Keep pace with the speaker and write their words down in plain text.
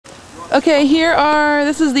Okay,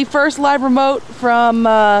 this is the first live remote from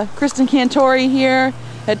Kristen Cantori here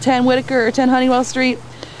at 10 Whitaker or 10 Honeywell Street.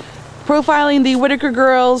 Profiling the Whitaker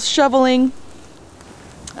girls shoveling.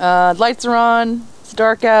 Lights are on, it's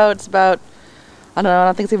dark out, it's about, I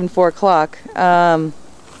don't think it's even 4 o'clock. And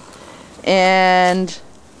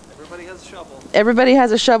everybody has a shovel. Everybody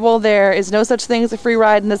has a shovel. There is no such thing as a free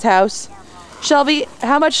ride in this house. Shelby,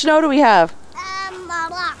 how much snow do we have? A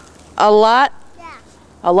lot. A lot? Yeah.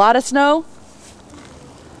 A lot of snow?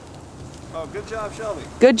 Oh, good job, Shelby.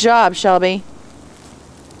 Good job, Shelby.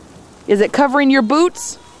 Is it covering your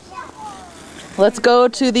boots? Let's go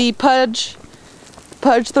to the Pudge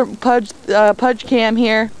cam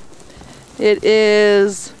here. It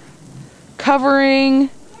is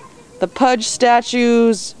covering the Pudge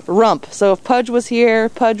statue's rump. So if Pudge was here,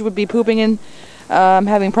 Pudge would be pooping and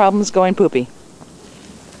having problems going poopy.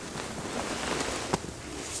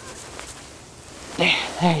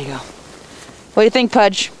 There you go. What do you think,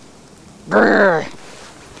 Pudge? Brrr.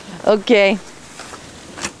 Okay.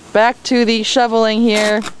 Back to the shoveling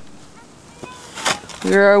here.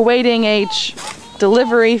 We're awaiting a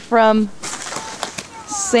delivery from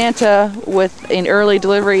Santa with an early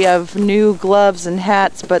delivery of new gloves and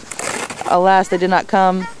hats, but alas, they did not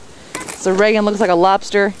come. So Reagan looks like a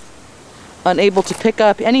lobster, unable to pick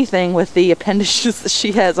up anything with the appendages that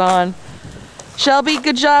she has on. Shelby,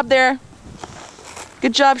 good job there.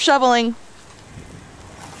 Good job shoveling.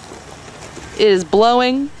 It is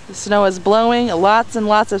blowing. The snow is blowing. Lots and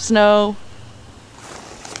lots of snow.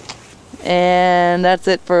 And that's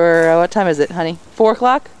it for, what time is it, honey? 4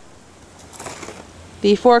 o'clock?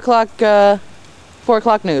 The 4 o'clock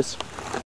news.